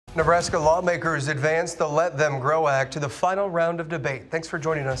Nebraska lawmakers advanced the Let Them Grow Act to the final round of debate. Thanks for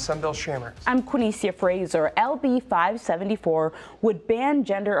joining us. I'm Bill Shammer. I'm Quinicia Fraser. LB 574 would ban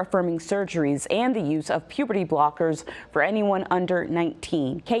gender-affirming surgeries and the use of puberty blockers for anyone under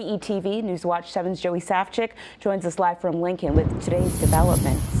 19. KETV News Watch 7's Joey Safchik joins us live from Lincoln with today's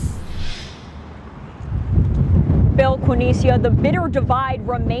developments. Bill, Quinicia, the bitter divide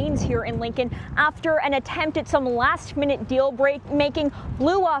remains here in Lincoln after an attempt at some last-minute deal making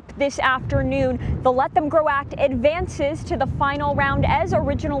blew up this afternoon. The Let Them Grow Act advances to the final round as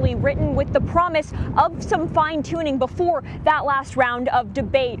originally written, with the promise of some fine-tuning before that last round of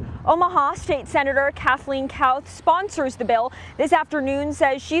debate. Omaha State Senator Kathleen Kauth sponsors the bill this afternoon,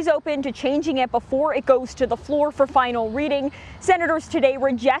 says she's open to changing it before it goes to the floor for final reading. Senators today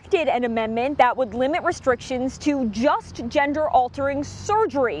rejected an amendment that would limit restrictions to just gender-altering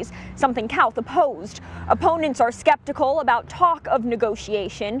surgeries, something Kauth opposed. Opponents are skeptical about talk of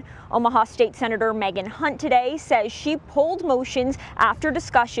negotiation. Omaha State Senator Megan Hunt today says she pulled motions after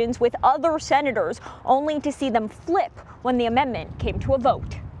discussions with other senators, only to see them flip when the amendment came to a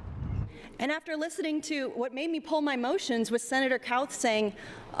vote. And after listening to what made me pull my motions was Senator Kauth saying,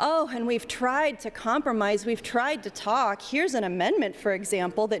 oh, and we've tried to compromise, we've tried to talk. Here's an amendment, for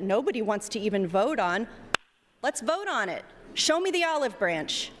example, that nobody wants to even vote on. Let's vote on it. Show me the olive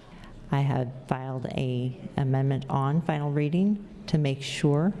branch. I had filed an amendment on final reading to make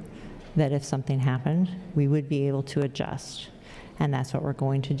sure that if something happened, we would be able to adjust. And that's what we're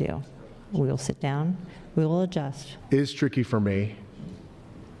going to do. We will sit down, we will adjust. It is tricky for me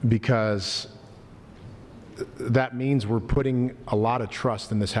because that means we're putting a lot of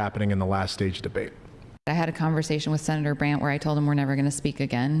trust in this happening in the last stage debate. I had a conversation with Senator Brandt where I told him we're never going to speak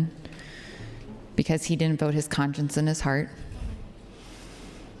again because he didn't vote his conscience in his heart.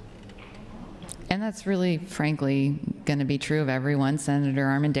 And that's really, frankly, going to be true of everyone. Senator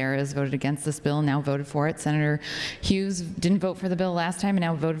Armendariz voted against this bill, now voted for it. Senator Hughes didn't vote for the bill last time and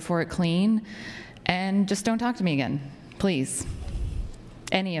now voted for it clean. And just don't talk to me again, please.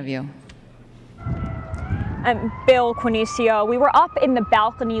 Any of you. Bill, Quinicia, we were up in the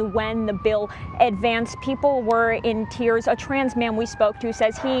balcony when the bill advanced. People were in tears. A trans man we spoke to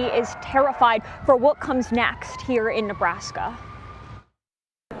says he is terrified for what comes next here in Nebraska.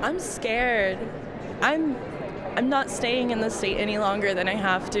 I'm scared. I'm not staying in the state any longer than I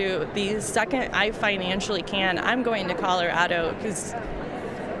have to. The second I financially can, I'm going to Colorado because,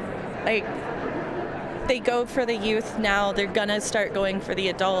 like, they go for the youth now. They're gonna start going for the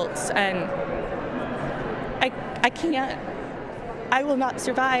adults, and I can't. I will not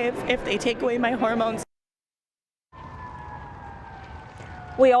survive if they take away my hormones.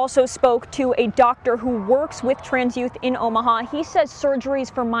 We also spoke to a doctor who works with trans youth in Omaha. He says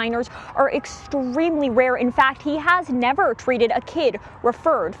surgeries for minors are extremely rare. In fact, he has never treated a kid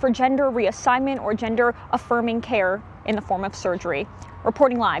referred for gender reassignment or gender affirming care in the form of surgery.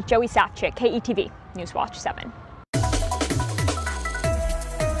 Reporting live, Joey Safchik, KETV News Watch 7.